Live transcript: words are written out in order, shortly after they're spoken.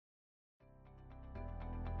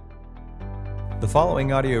The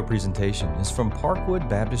following audio presentation is from Parkwood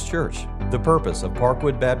Baptist Church. The purpose of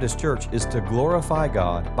Parkwood Baptist Church is to glorify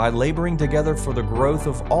God by laboring together for the growth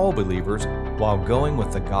of all believers while going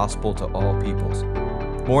with the gospel to all peoples.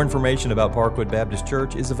 More information about Parkwood Baptist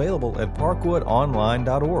Church is available at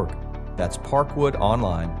parkwoodonline.org. That's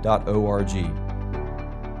parkwoodonline.org.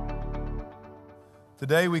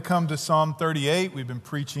 Today we come to Psalm 38. We've been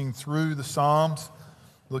preaching through the Psalms,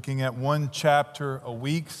 looking at one chapter a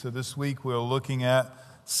week. So this week we're looking at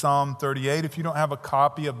Psalm 38. If you don't have a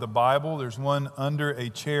copy of the Bible, there's one under a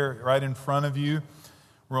chair right in front of you.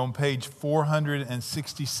 We're on page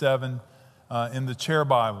 467 in the chair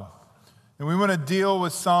Bible. And we want to deal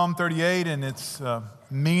with Psalm 38 and its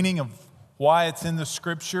meaning of why it's in the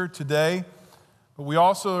Scripture today. But we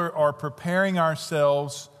also are preparing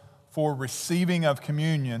ourselves for receiving of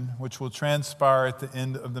communion, which will transpire at the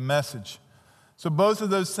end of the message. So both of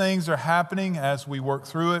those things are happening as we work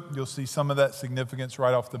through it. You'll see some of that significance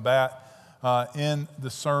right off the bat in the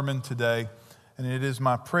sermon today. And it is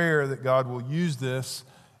my prayer that God will use this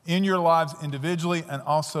in your lives individually and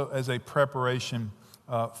also as a preparation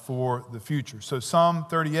for the future. So Psalm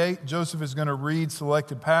 38, Joseph is going to read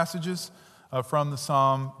selected passages from the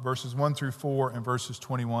Psalm, verses 1 through 4 and verses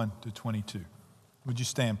 21 to 22. Would you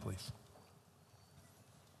stand, please?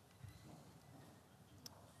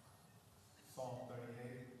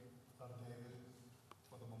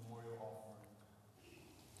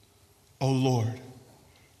 O Lord,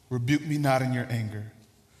 rebuke me not in your anger,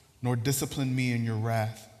 nor discipline me in your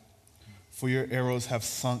wrath. For your arrows have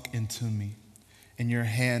sunk into me, and your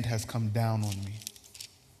hand has come down on me.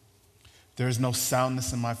 There is no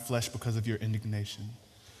soundness in my flesh because of your indignation.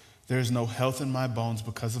 There is no health in my bones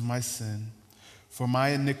because of my sin. For my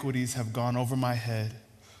iniquities have gone over my head.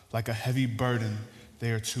 Like a heavy burden,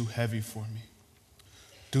 they are too heavy for me.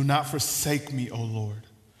 Do not forsake me, O Lord.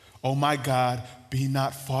 O my God, be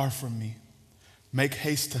not far from me. Make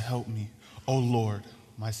haste to help me, O Lord,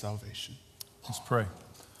 my salvation. Let's pray.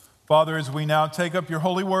 Father, as we now take up your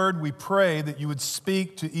holy word, we pray that you would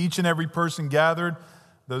speak to each and every person gathered,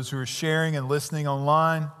 those who are sharing and listening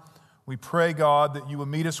online. We pray, God, that you will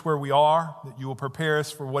meet us where we are, that you will prepare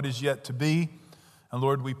us for what is yet to be. And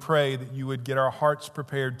Lord, we pray that you would get our hearts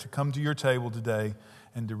prepared to come to your table today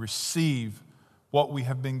and to receive what we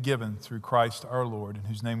have been given through Christ our Lord, in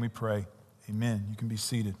whose name we pray. Amen. You can be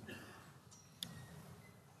seated.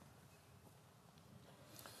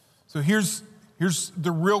 So here's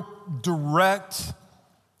the real direct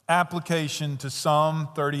application to Psalm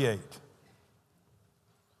 38.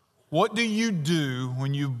 What do you do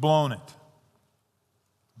when you've blown it?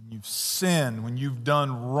 When you've sinned, when you've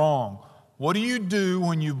done wrong? What do you do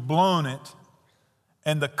when you've blown it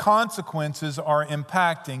and the consequences are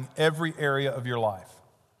impacting every area of your life?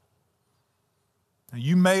 Now,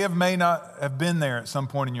 you may not have been there at some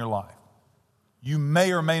point in your life. You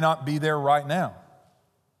may or may not be there right now.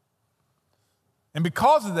 And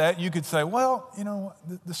because of that, you could say, well, you know,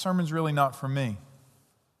 the sermon's really not for me.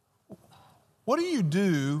 What do you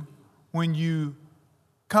do when you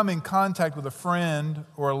come in contact with a friend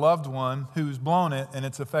or a loved one who's blown it and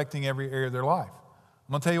it's affecting every area of their life?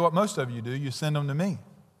 I'm going to tell you what most of you do. You send them to me.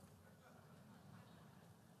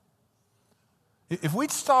 If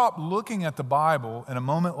we'd stop looking at the Bible in a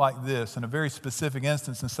moment like this, in a very specific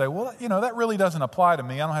instance, and say, well, you know, that really doesn't apply to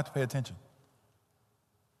me. I don't have to pay attention.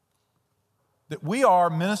 That we are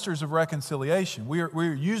ministers of reconciliation.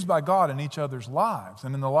 We're used by God in each other's lives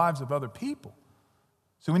and in the lives of other people.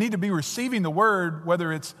 So we need to be receiving the word,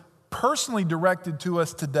 whether it's personally directed to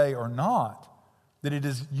us today or not, that it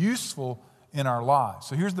is useful in our lives.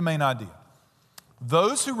 So here's the main idea.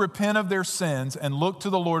 Those who repent of their sins and look to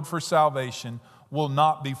the Lord for salvation will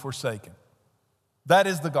not be forsaken. That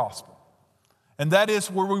is the gospel. And that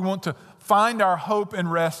is where we want to find our hope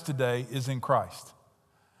and rest today, is in Christ.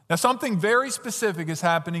 Now, something very specific is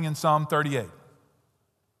happening in Psalm 38.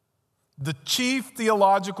 The chief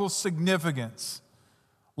theological significance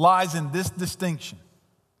lies in this distinction,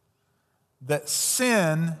 that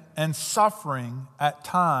sin and suffering at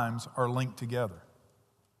times are linked together.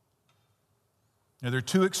 Now, there are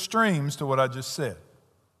two extremes to what I just said.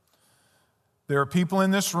 There are people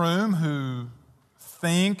in this room who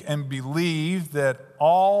think and believe that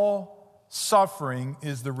all suffering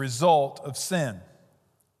is the result of sin.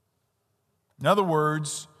 In other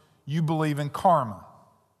words, you believe in karma.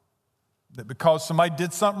 That because somebody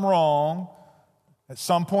did something wrong, at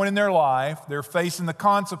some point in their life, they're facing the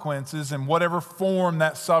consequences in whatever form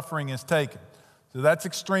that suffering is taken. So that's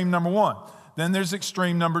extreme number one. Then there's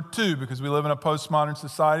extreme number two, because we live in a postmodern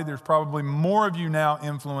society. There's probably more of you now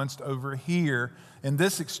influenced over here in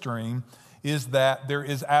this extreme, is that there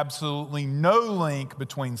is absolutely no link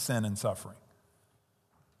between sin and suffering.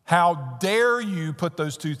 How dare you put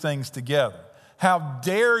those two things together? How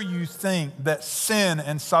dare you think that sin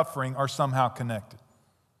and suffering are somehow connected?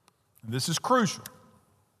 This is crucial.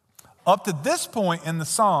 Up to this point in the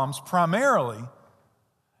Psalms, primarily,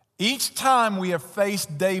 each time we have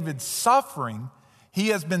faced David's suffering, he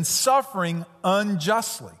has been suffering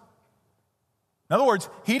unjustly. In other words,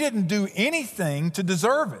 he didn't do anything to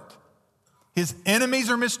deserve it. His enemies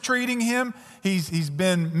are mistreating him, he's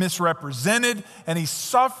been misrepresented, and he's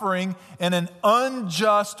suffering in an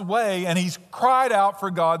unjust way, and he's cried out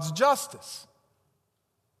for God's justice.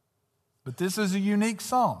 But this is a unique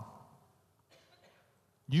psalm.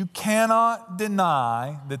 You cannot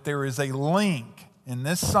deny that there is a link in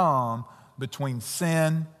this psalm between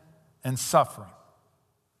sin and suffering.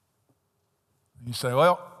 You say,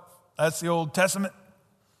 well, that's the Old Testament.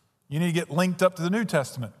 You need to get linked up to the New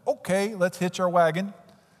Testament. Okay, let's hitch our wagon.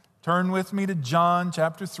 Turn with me to John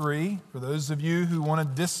chapter 3. For those of you who want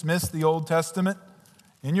to dismiss the Old Testament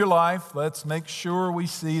in your life, let's make sure we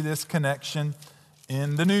see this connection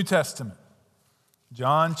in the New Testament.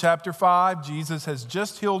 John chapter 5, Jesus has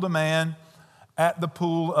just healed a man at the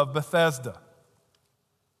pool of Bethesda.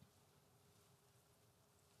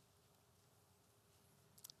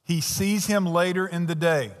 He sees him later in the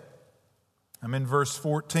day. I'm in verse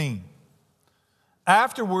 14.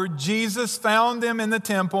 Afterward, Jesus found them in the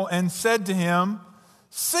temple and said to him,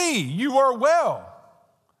 "See, you are well.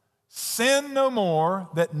 Sin no more,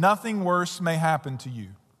 that nothing worse may happen to you."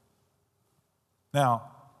 Now,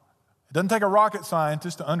 it doesn't take a rocket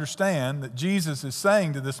scientist to understand that Jesus is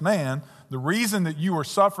saying to this man, the reason that you are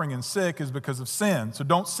suffering and sick is because of sin, so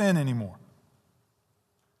don't sin anymore.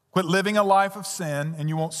 Quit living a life of sin and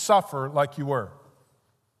you won't suffer like you were.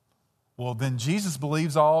 Well, then Jesus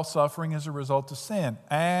believes all suffering is a result of sin.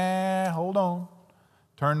 Hold on.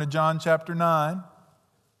 Turn to John chapter 9.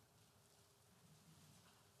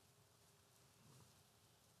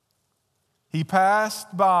 He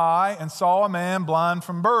passed by and saw a man blind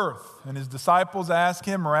from birth. And his disciples asked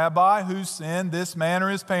him, "Rabbi, who sinned, this man or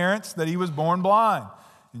his parents, that he was born blind?"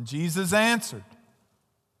 And Jesus answered,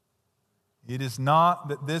 "It is not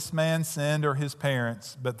that this man sinned or his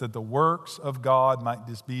parents, but that the works of God might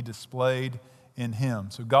be displayed in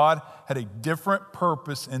him." So God had a different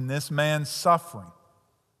purpose in this man's suffering.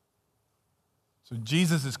 So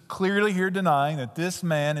Jesus is clearly here denying that this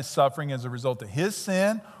man is suffering as a result of his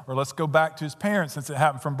sin, or let's go back to his parents since it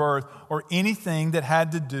happened from birth, or anything that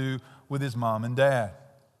had to do with his mom and dad.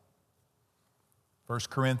 1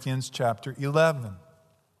 Corinthians chapter 11.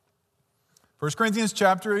 1 Corinthians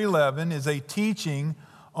chapter 11 is a teaching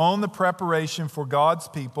on the preparation for God's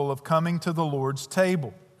people of coming to the Lord's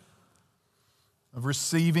table, of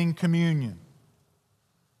receiving communion.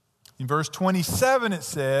 In verse 27 it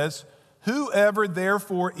says, "Whoever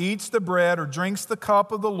therefore eats the bread or drinks the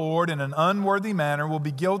cup of the Lord in an unworthy manner will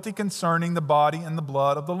be guilty concerning the body and the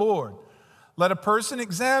blood of the Lord. Let a person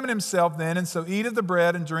examine himself then, and so eat of the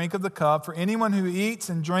bread and drink of the cup. For anyone who eats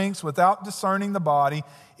and drinks without discerning the body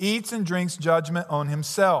eats and drinks judgment on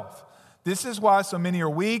himself. This is why so many are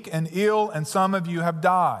weak and ill, and some of you have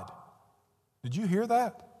died." Did you hear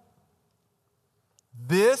that?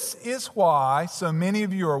 This is why so many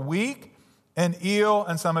of you are weak and ill,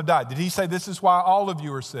 and some have died. Did he say this is why all of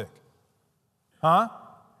you are sick?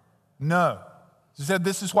 No. He said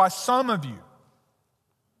this is why some of you.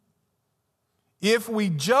 If we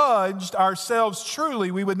judged ourselves truly,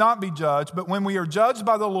 we would not be judged. But when we are judged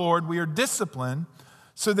by the Lord, we are disciplined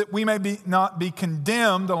so that we may not be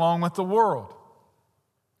condemned along with the world.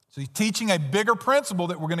 So he's teaching a bigger principle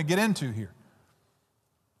that we're going to get into here.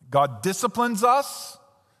 God disciplines us.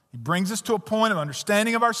 He brings us to a point of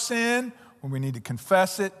understanding of our sin when we need to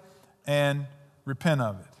confess it and repent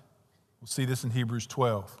of it. We'll see this in Hebrews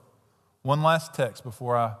 12. One last text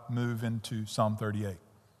before I move into Psalm 38.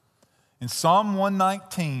 In Psalm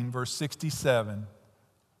 119, verse 67,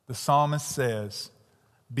 the psalmist says,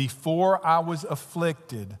 "Before I was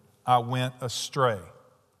afflicted, I went astray,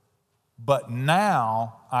 but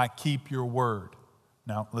now I keep your word."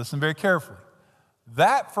 Now, listen very carefully.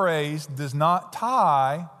 That phrase does not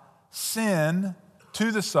tie sin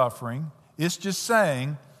to the suffering. It's just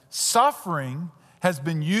saying suffering has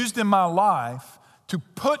been used in my life to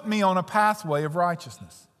put me on a pathway of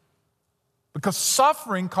righteousness. Because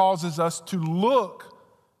suffering causes us to look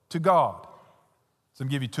to God. So I'm going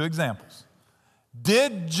to give you two examples.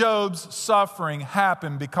 Did Job's suffering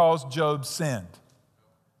happen because Job sinned?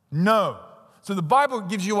 No. So the Bible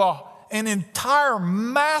gives you an entire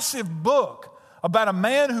massive book about a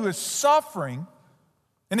man who is suffering,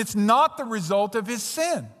 and it's not the result of his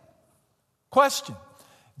sin. Question: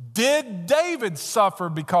 did David suffer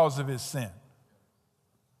because of his sin?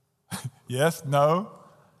 Yes? No?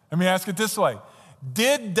 Let me ask it this way.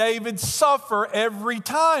 Did David suffer every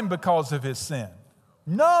time because of his sin?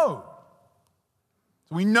 No.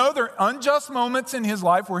 So we know there are unjust moments in his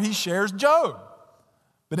life where he shares Job.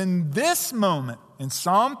 But in this moment, in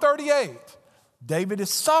Psalm 38, David is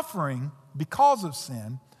suffering because of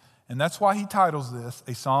sin, and that's why he titles this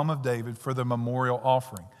a Psalm of David for the memorial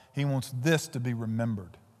offering. He wants this to be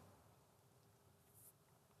remembered.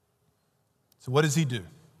 So what does he do?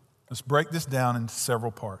 Let's break this down into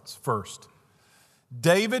several parts. First,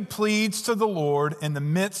 David pleads to the Lord in the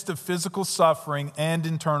midst of physical suffering and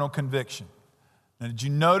internal conviction. Now, did you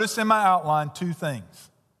notice in my outline two things?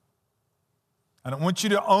 I don't want you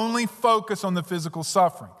to only focus on the physical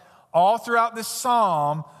suffering. All throughout this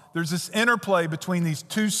psalm, there's this interplay between these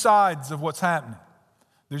two sides of what's happening.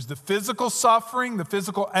 There's the physical suffering, the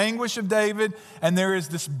physical anguish of David, and there is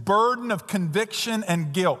this burden of conviction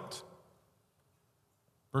and guilt.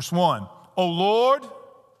 Verse 1, O Lord,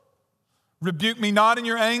 rebuke me not in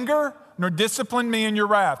your anger, nor discipline me in your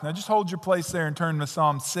wrath. Now just hold your place there and turn to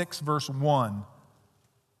Psalm 6, verse 1.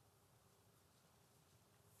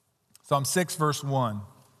 Psalm 6, verse 1.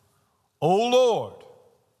 O Lord,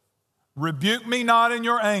 rebuke me not in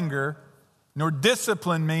your anger, nor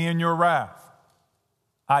discipline me in your wrath.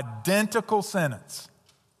 Identical sentence.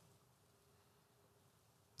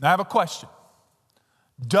 Now I have a question.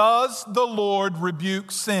 Does the Lord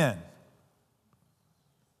rebuke sin?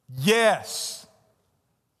 Yes.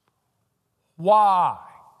 Why?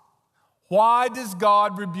 Why does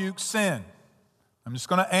God rebuke sin? I'm just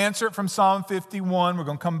going to answer it from Psalm 51. We're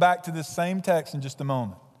going to come back to this same text in just a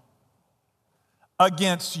moment.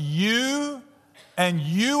 Against you and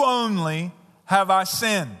you only have I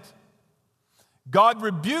sinned. God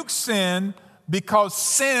rebukes sin because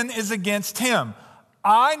sin is against him.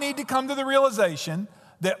 I need to come to the realization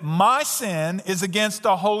that my sin is against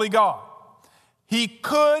a holy God. He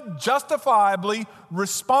could justifiably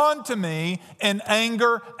respond to me in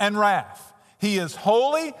anger and wrath. He is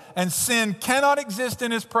holy and sin cannot exist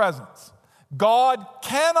in his presence. God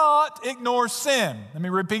cannot ignore sin. Let me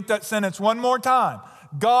repeat that sentence one more time.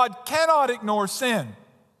 God cannot ignore sin.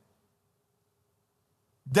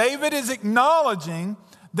 David is acknowledging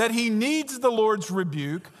that he needs the Lord's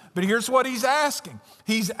rebuke, but here's what he's asking.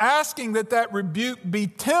 He's asking that that rebuke be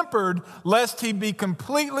tempered lest he be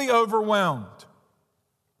completely overwhelmed.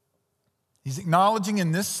 He's acknowledging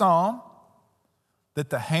in this psalm that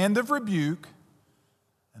the hand of rebuke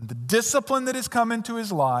and the discipline that has come into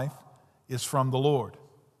his life is from the Lord.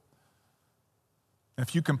 And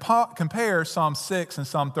if you compare Psalm 6 and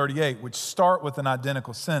Psalm 38, which start with an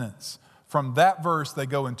identical sentence, from that verse they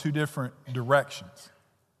go in two different directions.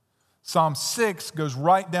 Psalm 6 goes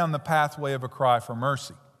right down the pathway of a cry for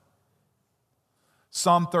mercy.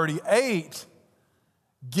 Psalm 38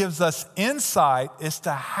 gives us insight as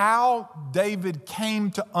to how David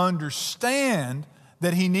came to understand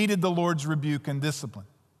that he needed the Lord's rebuke and discipline.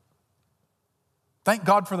 Thank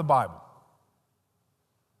God for the Bible.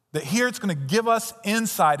 That here it's going to give us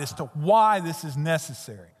insight as to why this is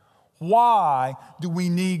necessary. Why do we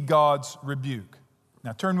need God's rebuke?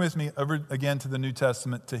 Now turn with me over again to the New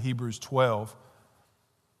Testament to Hebrews 12.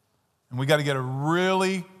 And we got to get a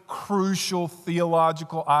really crucial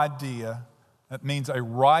theological idea. That means a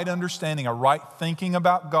right understanding, a right thinking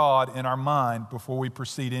about God in our mind before we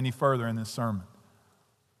proceed any further in this sermon.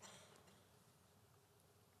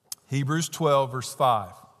 Hebrews 12, verse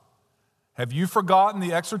 5. Have you forgotten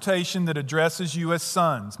the exhortation that addresses you as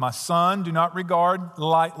sons? My son, do not regard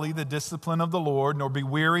lightly the discipline of the Lord, nor be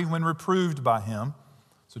weary when reproved by him.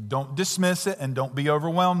 So don't dismiss it and don't be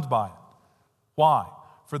overwhelmed by it. Why?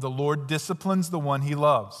 For the Lord disciplines the one he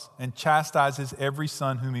loves and chastises every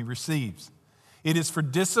son whom he receives. It is for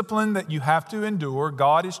discipline that you have to endure.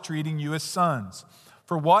 God is treating you as sons.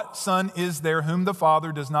 For what son is there whom the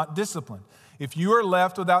Father does not discipline? If you are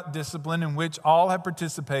left without discipline in which all have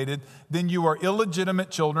participated, then you are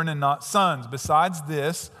illegitimate children and not sons. Besides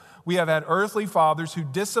this, we have had earthly fathers who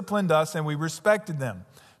disciplined us and we respected them.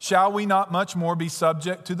 Shall we not much more be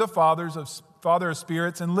subject to the Father of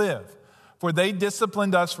spirits and live? For they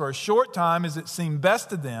disciplined us for a short time as it seemed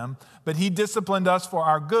best to them, but he disciplined us for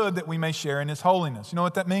our good that we may share in his holiness. You know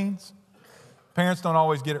what that means? Parents don't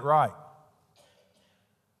always get it right.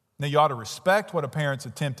 Now, you ought to respect what a parent's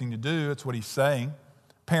attempting to do. That's what he's saying.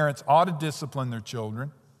 Parents ought to discipline their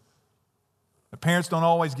children. But parents don't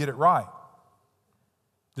always get it right.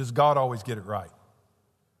 Does God always get it right?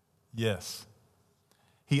 Yes.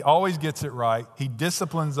 He always gets it right. He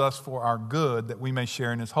disciplines us for our good that we may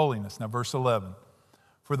share in his holiness. Now, verse 11.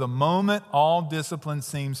 For the moment, all discipline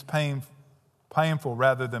seems painful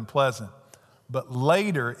rather than pleasant, but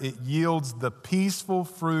later it yields the peaceful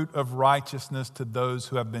fruit of righteousness to those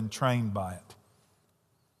who have been trained by it.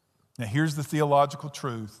 Now, here's the theological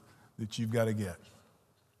truth that you've got to get.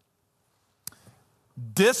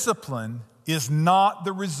 Discipline is not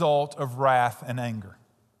the result of wrath and anger.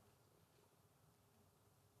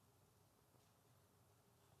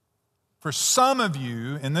 For some of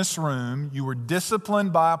you in this room, you were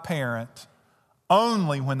disciplined by a parent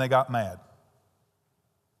only when they got mad.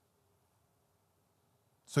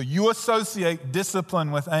 So you associate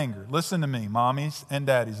discipline with anger. Listen to me, mommies and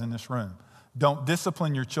daddies in this room. Don't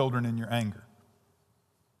discipline your children in your anger.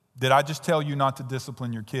 Did I just tell you not to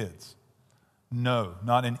discipline your kids? No,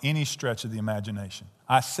 not in any stretch of the imagination.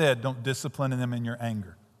 I said don't discipline them in your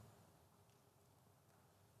anger.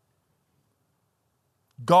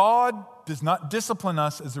 God does not discipline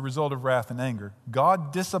us as a result of wrath and anger.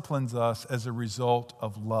 God disciplines us as a result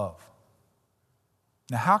of love.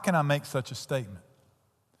 Now, how can I make such a statement?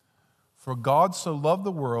 For God so loved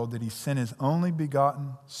the world that he sent his only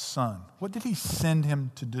begotten Son. What did he send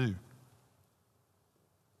him to do?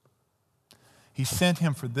 He sent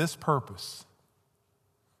him for this purpose,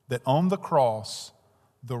 that on the cross,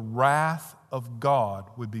 the wrath of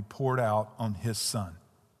God would be poured out on his Son.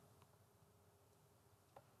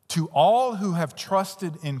 To all who have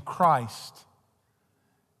trusted in Christ,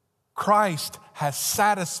 Christ has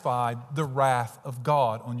satisfied the wrath of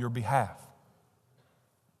God on your behalf.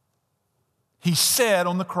 He said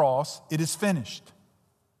on the cross, it is finished.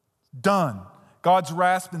 Done. God's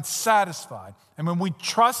wrath has been satisfied. And when we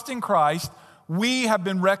trust in Christ, we have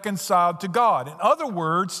been reconciled to God. In other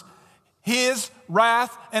words, his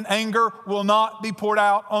wrath and anger will not be poured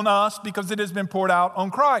out on us because it has been poured out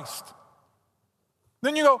on Christ.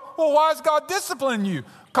 Then you go, well, why is God disciplining you?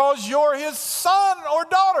 Because you're his son or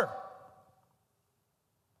daughter.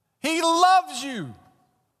 He loves you.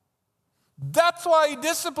 That's why he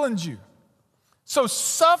disciplines you. So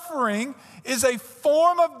suffering is a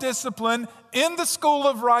form of discipline in the school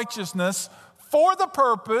of righteousness for the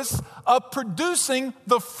purpose of producing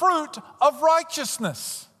the fruit of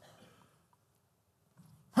righteousness.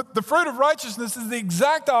 The fruit of righteousness is the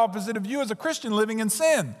exact opposite of you as a Christian living in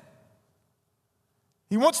sin.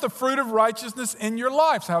 He wants the fruit of righteousness in your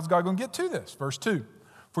life. So how's God going to get to this? Verse 2,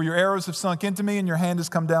 for your arrows have sunk into me and your hand has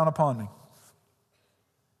come down upon me.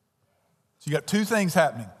 So you got two things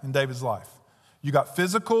happening in David's life. You got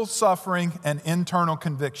physical suffering and internal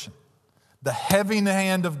conviction. The heavy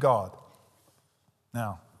hand of God.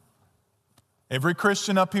 Now, every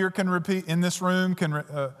Christian up here can repeat, in this room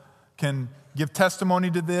can give testimony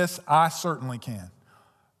to this. I certainly can.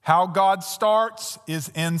 How God starts is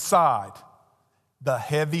inside. The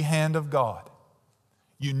heavy hand of God.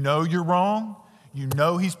 You know you're wrong. You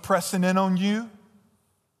know he's pressing in on you.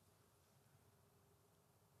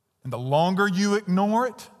 And the longer you ignore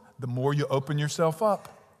it, the more you open yourself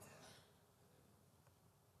up.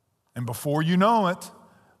 And before you know it,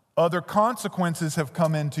 other consequences have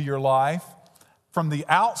come into your life from the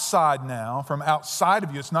outside now, from outside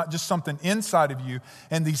of you. It's not just something inside of you.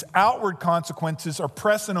 And these outward consequences are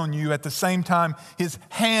pressing on you at the same time his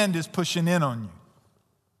hand is pushing in on you.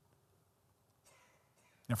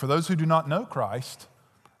 Now, for those who do not know Christ,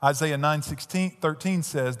 Isaiah 9:13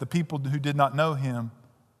 says, the people who did not know him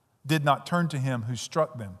did not turn to him who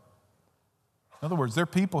struck them. In other words, there are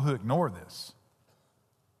people who ignore this.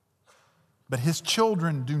 But his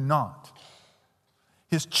children do not.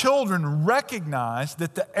 His children recognize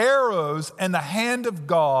that the arrows and the hand of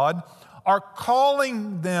God are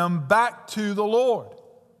calling them back to the Lord.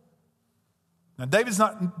 Now, David's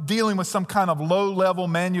not dealing with some kind of low-level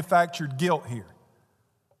manufactured guilt here.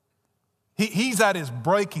 He's at his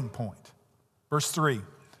breaking point. Verse 3,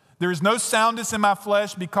 there is no soundness in my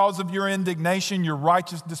flesh because of your indignation, your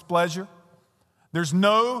righteous displeasure. There's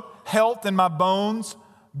no health in my bones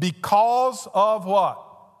because of what?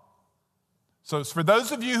 So it's for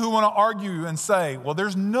those of you who want to argue and say, well,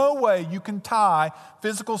 there's no way you can tie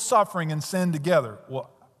physical suffering and sin together. Well,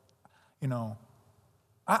 you know,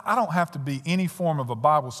 I don't have to be any form of a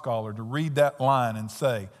Bible scholar to read that line and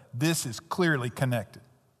say, this is clearly connected.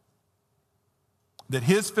 That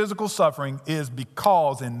his physical suffering is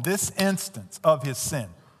because, in this instance, of his sin.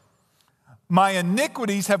 My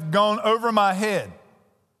iniquities have gone over my head.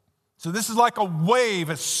 So this is like a wave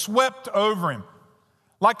has swept over him.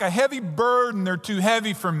 Like a heavy burden, they're too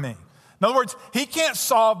heavy for me. In other words, he can't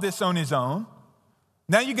solve this on his own.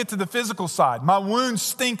 Now you get to the physical side. My wounds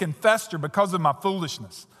stink and fester because of my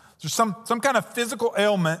foolishness. There's some kind of physical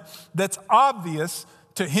ailment that's obvious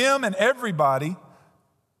to him and everybody.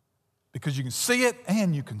 because you can see it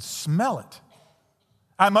and you can smell it.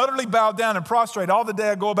 I'm utterly bowed down and prostrate all the day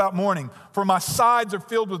I go about mourning, for my sides are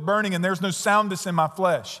filled with burning and there's no soundness in my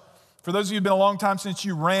flesh. For those of you who've been a long time since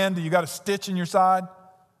you ran, do you got a stitch in your side?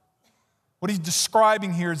 What he's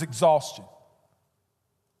describing here is exhaustion.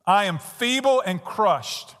 I am feeble and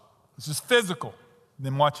crushed. This is physical.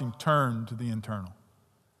 Then watch him turn to the internal.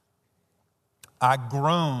 I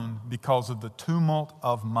groan because of the tumult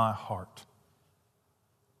of my heart.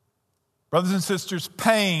 Brothers and sisters,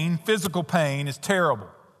 pain, physical pain, is terrible.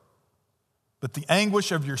 But the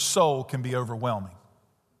anguish of your soul can be overwhelming.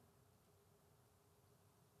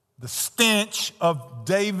 The stench of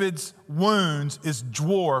David's wounds is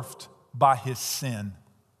dwarfed by his sin.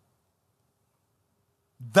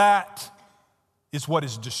 That is what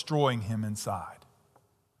is destroying him inside.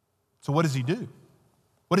 So what does he do?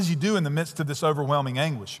 What does he do in the midst of this overwhelming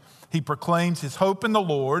anguish? He proclaims his hope in the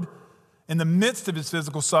Lord in the midst of his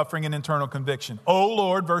physical suffering and internal conviction. O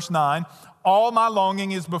Lord, verse 9, all my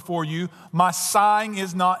longing is before you. My sighing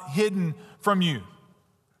is not hidden from you.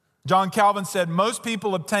 John Calvin said, most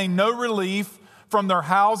people obtain no relief from their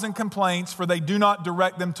howls and complaints, for they do not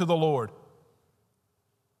direct them to the Lord.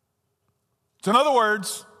 So in other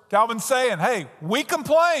words, Calvin's saying, hey, we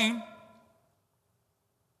complain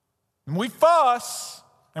and we fuss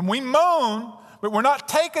and we moan, but we're not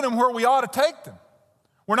taking them where we ought to take them.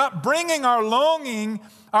 We're not bringing our longing,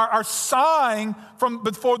 our sighing from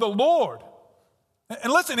before the Lord.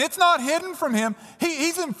 And listen, it's not hidden from him.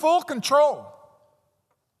 He's in full control.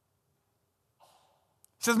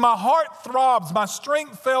 He says, my heart throbs, my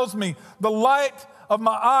strength fails me, the light of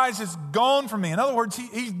my eyes is gone from me. In other words,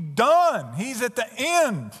 he's done. He's at the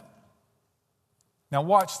end. Now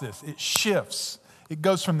watch this. It shifts. It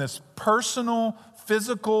goes from this personal,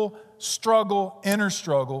 physical struggle, inner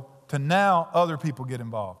struggle, to now other people get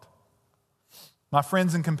involved. My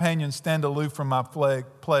friends and companions stand aloof from my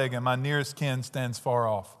plague, and my nearest kin stands far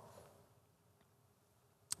off.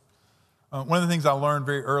 One of the things I learned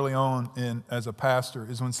very early on as a pastor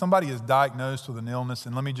is when somebody is diagnosed with an illness,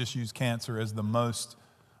 and let me just use cancer as the most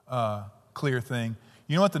clear thing.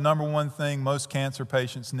 You know what the number one thing most cancer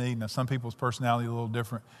patients need? Now, some people's personality is a little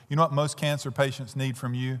different. You know what most cancer patients need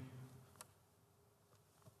from you?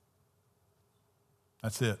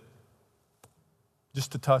 That's it.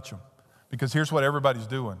 Just to touch them. Because here's what everybody's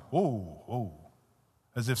doing. Whoa, whoa.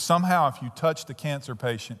 As if somehow if you touch the cancer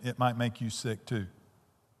patient, it might make you sick too.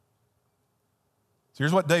 So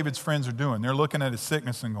here's what David's friends are doing. They're looking at his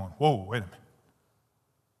sickness and going, whoa, wait a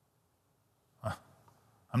minute.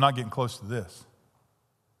 I'm not getting close to this.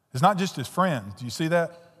 It's not just his friends. Do you see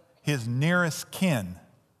that? His nearest kin,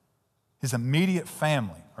 his immediate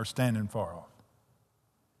family are standing far off.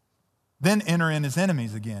 Then enter in his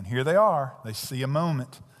enemies again. Here they are. They see a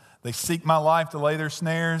moment. They seek my life to lay their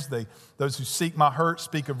snares. Those who seek my hurt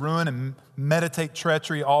speak of ruin and meditate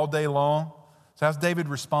treachery all day long. So how's David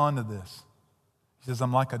respond to this? He says,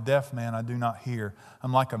 I'm like a deaf man, I do not hear.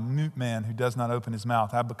 I'm like a mute man who does not open his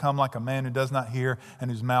mouth. I've become like a man who does not hear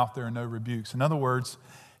and whose mouth there are no rebukes. In other words,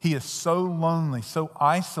 he is so lonely, so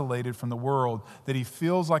isolated from the world that he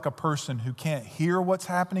feels like a person who can't hear what's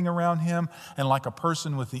happening around him and like a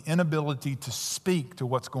person with the inability to speak to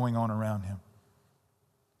what's going on around him.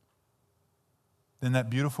 Then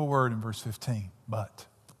that beautiful word in verse 15, but.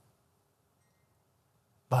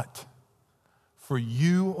 For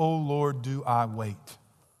you, O Lord, do I wait.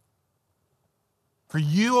 For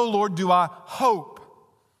you, O Lord, do I hope.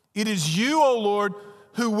 It is you, O Lord,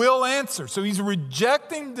 who will answer. So he's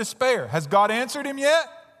rejecting despair. Has God answered him yet?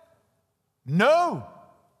 No.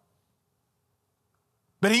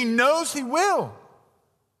 But he knows he will.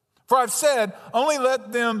 For I've said, only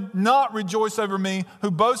let them not rejoice over me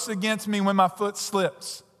who boast against me when my foot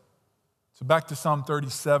slips. So back to Psalm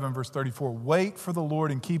 37, verse 34. Wait for the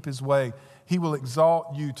Lord and keep his way. He will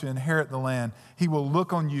exalt you to inherit the land. He will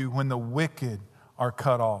look on you when the wicked are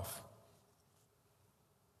cut off.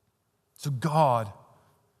 So God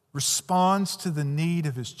responds to the need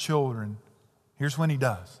of his children. Here's when he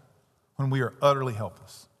does. When we are utterly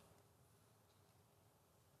helpless.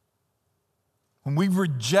 When we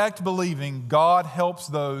reject believing, God helps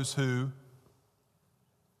those who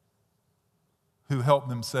help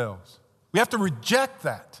themselves. We have to reject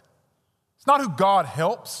that. It's not who God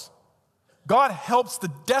helps. God helps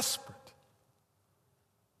the desperate.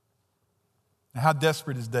 Now, how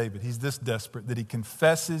desperate is David? He's this desperate that he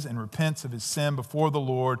confesses and repents of his sin before the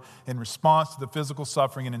Lord in response to the physical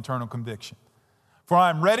suffering and internal conviction. For I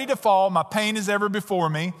am ready to fall, my pain is ever before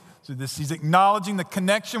me. So he's acknowledging the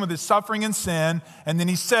connection with his suffering and sin. And then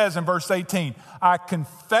he says in verse 18, I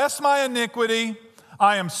confess my iniquity,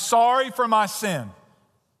 I am sorry for my sin.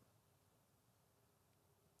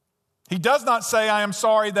 He does not say, I am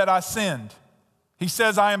sorry that I sinned. He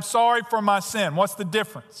says, I am sorry for my sin. What's the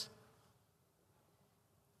difference?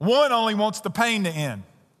 One only wants the pain to end.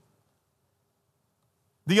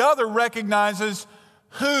 The other recognizes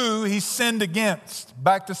who he sinned against.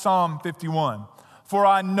 Back to Psalm 51. For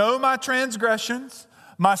I know my transgressions,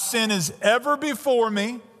 my sin is ever before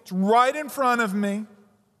me, it's right in front of me.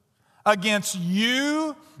 Against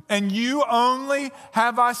you and you only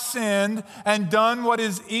have I sinned and done what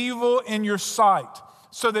is evil in your sight,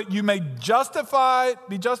 so that you may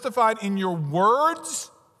be justified in your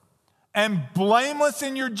words and blameless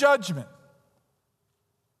in your judgment.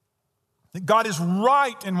 That God is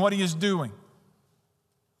right in what he is doing.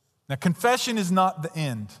 Now, confession is not the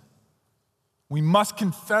end. We must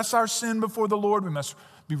confess our sin before the Lord. We must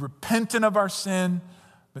be repentant of our sin.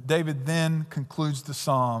 But David then concludes the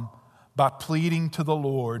psalm by pleading to the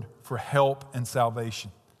Lord for help and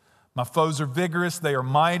salvation. My foes are vigorous, they are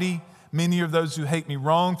mighty. Many of those who hate me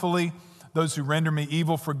wrongfully, those who render me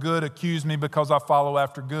evil for good, accuse me because I follow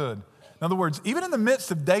after good. In other words, even in the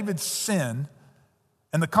midst of David's sin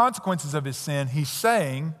and the consequences of his sin, he's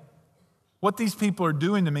saying, what these people are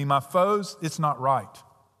doing to me, my foes, it's not right.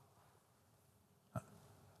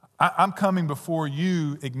 I'm coming before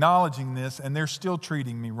you acknowledging this, and they're still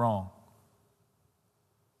treating me wrong.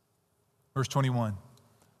 Verse 21,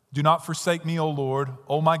 do not forsake me, O Lord,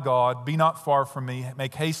 O my God, be not far from me,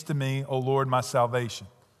 make haste to me, O Lord, my salvation.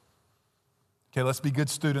 Okay, let's be good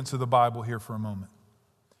students of the Bible here for a moment.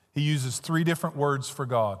 He uses 3 different words for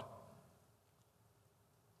God.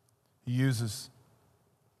 He uses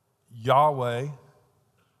Yahweh,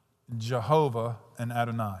 Jehovah, and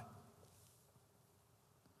Adonai.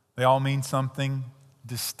 They all mean something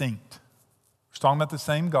distinct. We're talking about the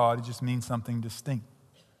same God, it just means something distinct.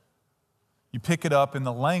 You pick it up in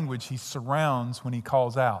the language he surrounds when he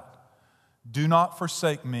calls out. Do not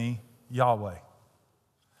forsake me, Yahweh.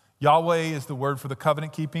 Yahweh is the word for the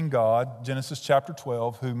covenant-keeping God, Genesis chapter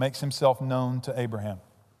 12, who makes himself known to Abraham.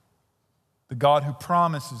 The God who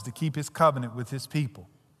promises to keep his covenant with his people.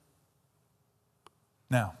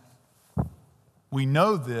 Now, we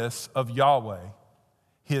know this of Yahweh,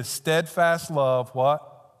 his steadfast love, what?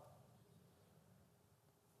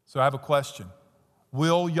 So I have a question.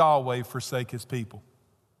 Will Yahweh forsake his people?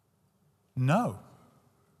 No.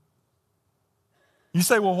 You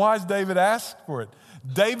say, well, why has David asked for it?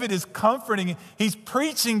 David is comforting. He's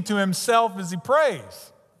preaching to himself as he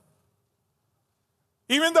prays.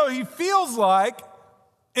 Even though he feels like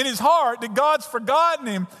in his heart that God's forgotten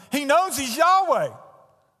him, he knows he's Yahweh.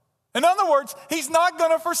 In other words, he's not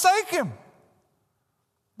going to forsake him.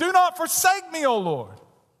 Do not forsake me, O Lord.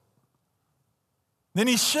 Then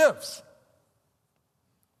he shifts.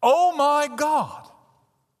 Oh my God,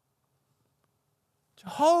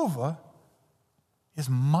 Jehovah is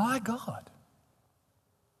my God.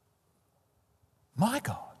 My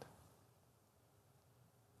God.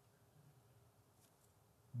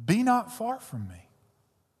 Be not far from me.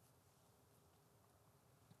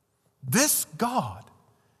 This God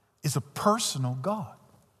is a personal God.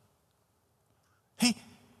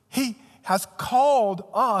 He has called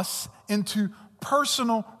us into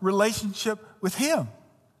personal relationship with him.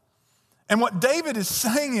 And what David is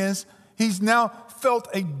saying is he's now felt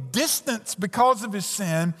a distance because of his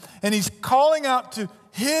sin, and he's calling out to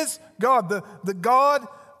his God, the God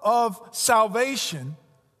of salvation,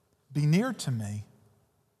 be near to me.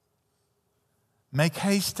 Make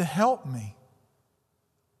haste to help me.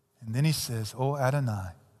 And then he says, O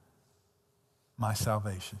Adonai, my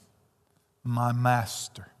salvation, my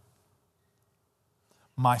master,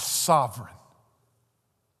 my sovereign,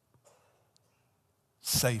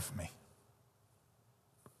 save me.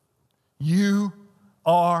 You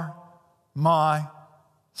are my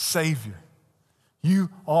Savior. You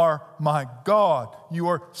are my God. You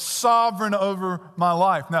are sovereign over my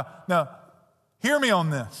life. Now, hear me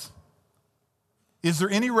on this. Is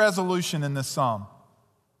there any resolution in this psalm?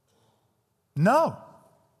 No.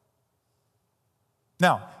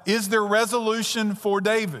 Now, is there resolution for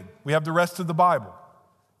David? We have the rest of the Bible.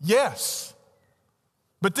 Yes.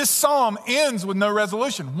 But this psalm ends with no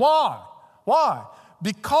resolution. Why? Why?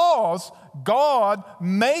 Because God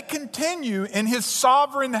may continue in his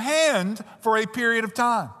sovereign hand for a period of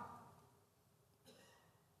time.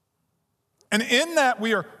 And in that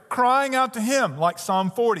we are crying out to him, like Psalm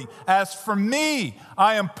 40. As for me,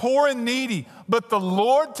 I am poor and needy, but the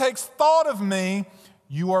Lord takes thought of me.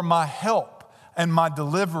 You are my help and my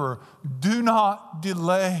deliverer. Do not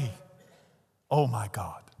delay, oh my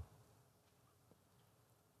God.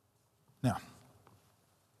 Now,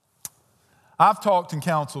 I've talked and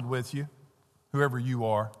counseled with you, whoever you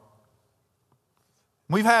are.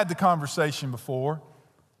 We've had the conversation before,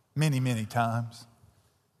 many, many times.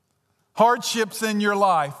 Hardships in your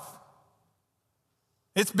life.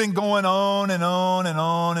 It's been going on and on and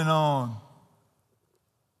on and on.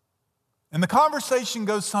 And the conversation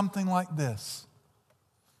goes something like this.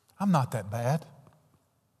 I'm not that bad.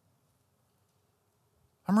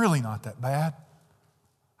 I'm really not that bad.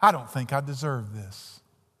 I don't think I deserve this.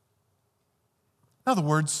 In other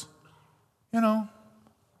words,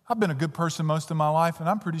 I've been a good person most of my life and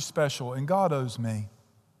I'm pretty special and God owes me.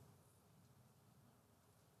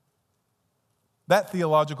 That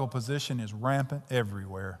theological position is rampant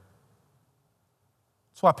everywhere.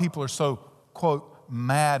 That's why people are so, quote,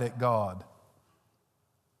 mad at God.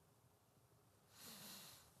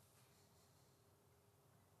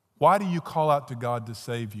 Why do you call out to God to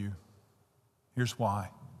save you? Here's why.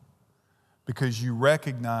 Because you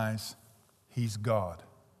recognize He's God.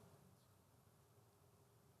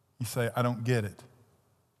 You say, I don't get it.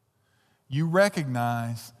 You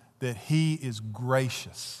recognize that He is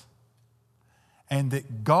gracious and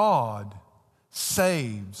that God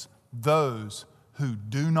saves those who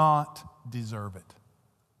do not deserve it.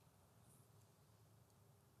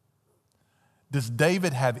 Does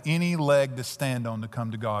David have any leg to stand on to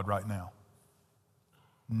come to God right now?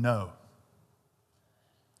 No.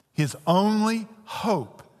 His only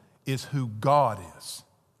hope is who God is.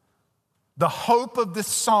 The hope of this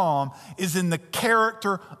psalm is in the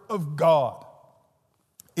character of God.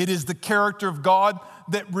 It is the character of God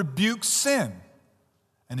that rebukes sin.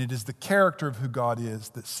 And it is the character of who God is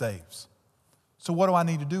that saves. So what do I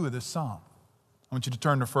need to do with this psalm? I want you to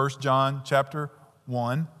turn to 1 John chapter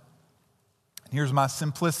 1. Here's my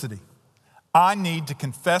simplicity. I need to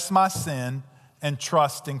confess my sin and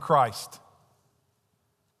trust in Christ.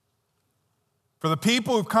 For the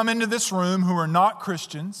people who've come into this room who are not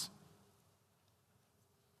Christians,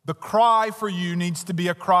 the cry for you needs to be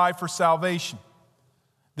a cry for salvation.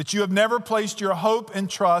 That you have never placed your hope and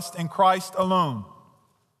trust in Christ alone.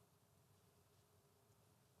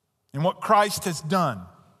 And what Christ has done,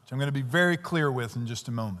 which I'm going to be very clear with in just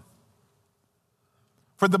a moment.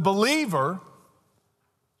 For the believer,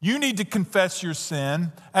 you need to confess your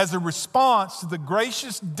sin as a response to the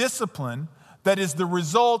gracious discipline that is the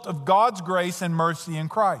result of God's grace and mercy in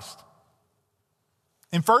Christ.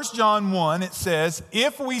 In 1 John 1, it says,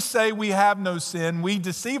 if we say we have no sin, we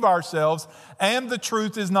deceive ourselves and the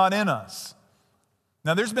truth is not in us.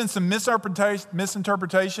 Now, there's been some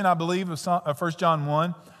misinterpretation, I believe, of 1 John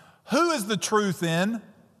 1. Who is the truth in?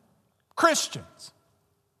 Christians.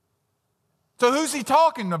 So who's he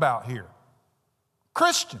talking about here?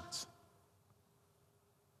 Christians.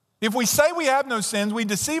 If we say we have no sins, we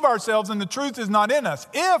deceive ourselves and the truth is not in us.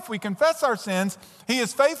 If we confess our sins, He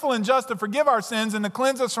is faithful and just to forgive our sins and to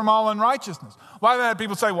cleanse us from all unrighteousness. Why do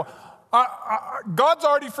people say, well, God's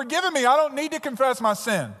already forgiven me. I don't need to confess my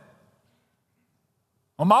sin.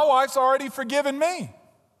 Well, my wife's already forgiven me.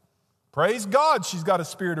 Praise God, she's got a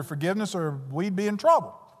spirit of forgiveness or we'd be in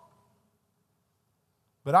trouble.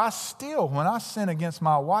 But I still, when I sin against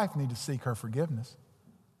my wife, need to seek her forgiveness.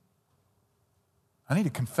 I need to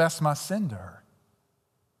confess my sin to her.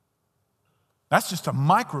 That's just a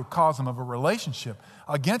microcosm of a relationship.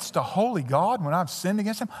 Against a holy God, when I've sinned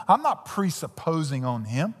against Him, I'm not presupposing on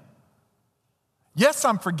Him. Yes,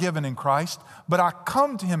 I'm forgiven in Christ, but I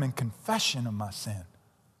come to Him in confession of my sin.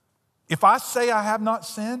 If I say I have not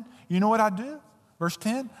sinned, you know what I do? Verse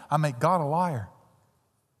 10, I make God a liar.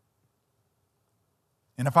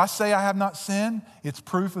 And if I say I have not sinned, it's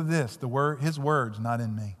proof of this, His word's not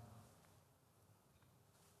in me.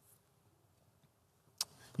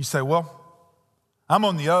 You say, well, I'm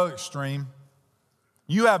on the other extreme.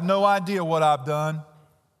 You have no idea what I've done.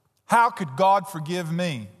 How could God forgive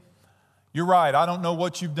me? You're right, I don't know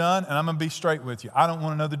what you've done, and I'm going to be straight with you. I don't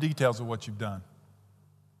want to know the details of what you've done.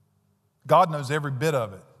 God knows every bit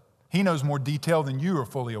of it. He knows more detail than you are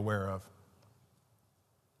fully aware of.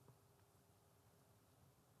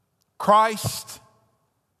 Christ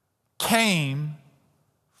came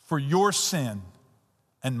for your sin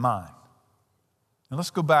and mine. Now let's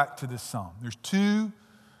go back to this psalm. There's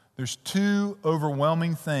two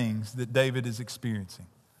overwhelming things that David is experiencing: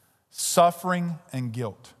 suffering and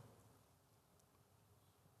guilt.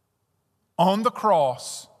 On the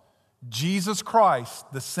cross, Jesus Christ,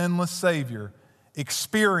 the sinless Savior,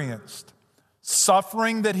 experienced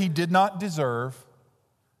suffering that He did not deserve,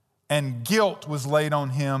 and guilt was laid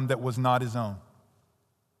on Him that was not His own.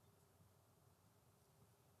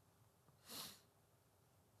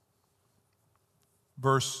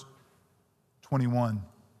 Verse 21.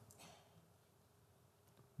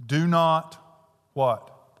 Do not, what?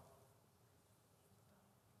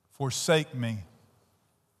 Forsake me.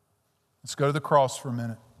 Let's go to the cross for a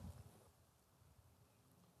minute.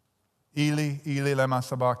 Eli, Eli, lema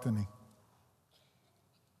sabachthani.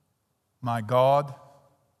 My God,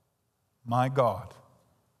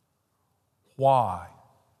 why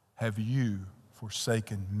have you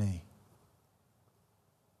forsaken me?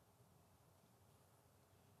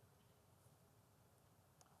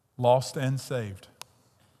 Lost and saved,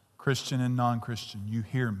 Christian and non-Christian, you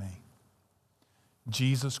hear me.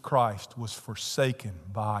 Jesus Christ was forsaken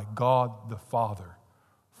by God the Father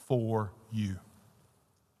for you.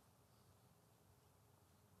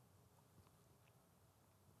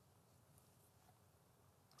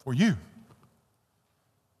 For you.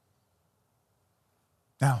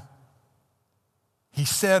 Now, he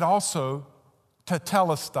said also,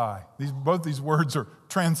 tetelestai. Both these words are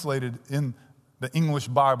translated in the English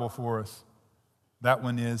Bible for us. That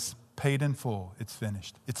one is paid in full. It's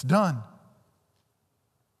finished. It's done.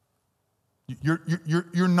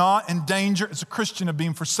 You're not in danger as a Christian of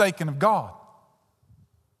being forsaken of God.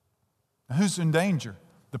 Now, who's in danger?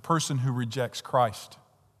 The person who rejects Christ.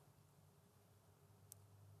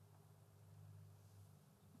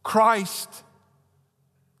 Christ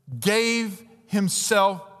gave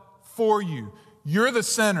himself for you. You're the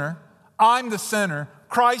sinner. I'm the sinner.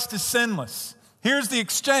 Christ is sinless. Here's the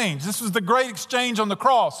exchange. This was the great exchange on the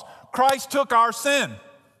cross. Christ took our sin.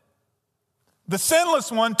 The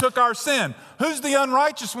sinless one took our sin. Who's the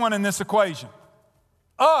unrighteous one in this equation?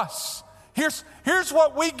 Us. Here's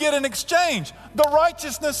what we get in exchange. The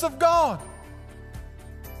righteousness of God.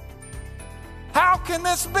 How can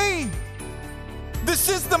this be? This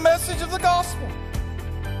is the message of the gospel.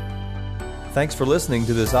 Thanks for listening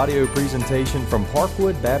to this audio presentation from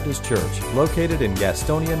Parkwood Baptist Church, located in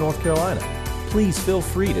Gastonia, North Carolina. Please feel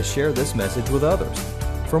free to share this message with others.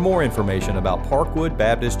 For more information about Parkwood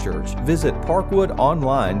Baptist Church, visit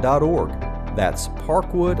parkwoodonline.org. That's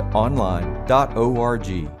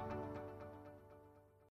parkwoodonline.org.